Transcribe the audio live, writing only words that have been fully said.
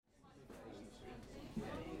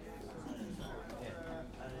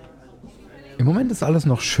Im Moment ist alles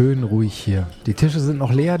noch schön ruhig hier. Die Tische sind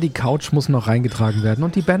noch leer, die Couch muss noch reingetragen werden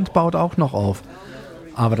und die Band baut auch noch auf.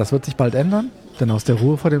 Aber das wird sich bald ändern, denn aus der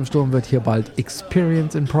Ruhe vor dem Sturm wird hier bald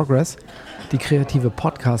Experience in Progress, die kreative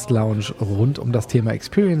Podcast-Lounge rund um das Thema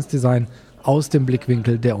Experience Design aus dem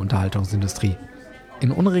Blickwinkel der Unterhaltungsindustrie.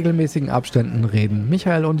 In unregelmäßigen Abständen reden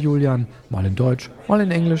Michael und Julian mal in Deutsch, mal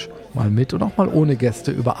in Englisch, mal mit und auch mal ohne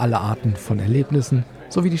Gäste über alle Arten von Erlebnissen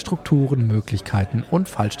sowie die Strukturen, Möglichkeiten und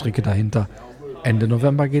Fallstricke dahinter. Ende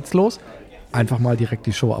November geht's los. Einfach mal direkt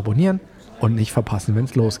die Show abonnieren und nicht verpassen,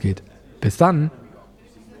 wenn's losgeht. Bis dann!